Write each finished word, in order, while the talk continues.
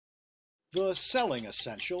The Selling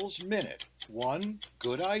Essentials Minute. One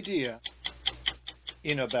good idea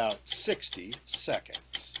in about 60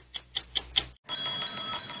 seconds.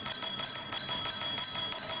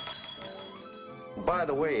 By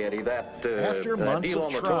the way, Eddie, After months deal of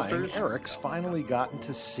on the trying, toasters, Eric's finally gotten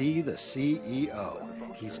to see the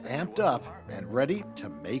CEO. He's amped up and ready to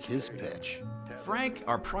make his pitch. Frank,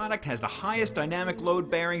 our product has the highest dynamic load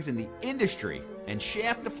bearings in the industry, and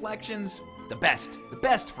shaft deflections, the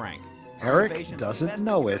best, Frank. Our Eric innovation's doesn't the best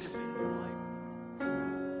know you've it, ever seen in your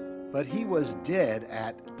life. but he was dead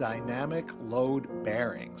at dynamic load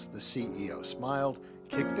bearings. The CEO smiled,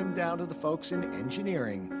 kicked him down to the folks in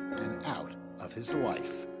engineering, and out of his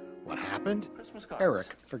life. What happened?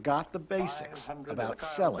 Eric forgot the basics about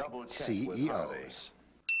selling CEOs.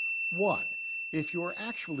 1. If you're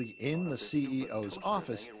actually in the CEO's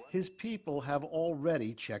office, his people have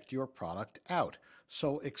already checked your product out,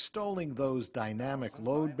 so extolling those dynamic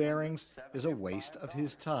load bearings is a waste of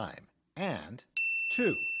his time. And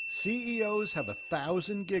 2. CEOs have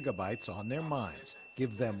 1,000 gigabytes on their minds.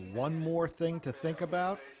 Give them one more thing to think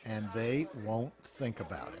about, and they won't think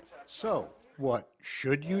about it. So, what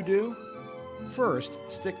should you do? First,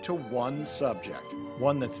 stick to one subject,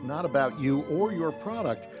 one that's not about you or your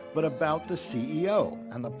product, but about the CEO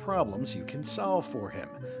and the problems you can solve for him.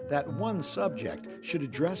 That one subject should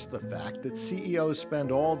address the fact that CEOs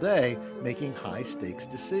spend all day making high-stakes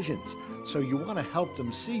decisions, so you want to help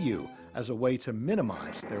them see you as a way to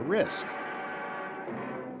minimize their risk.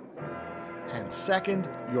 And second,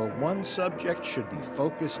 your one subject should be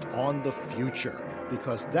focused on the future,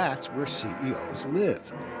 because that's where CEOs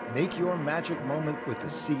live. Make your magic moment with the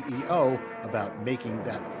CEO about making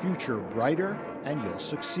that future brighter, and you'll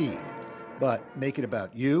succeed. But make it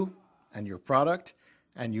about you and your product,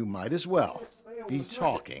 and you might as well be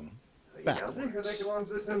talking backwards.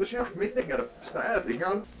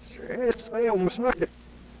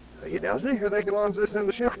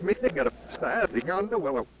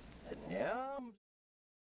 Yeah.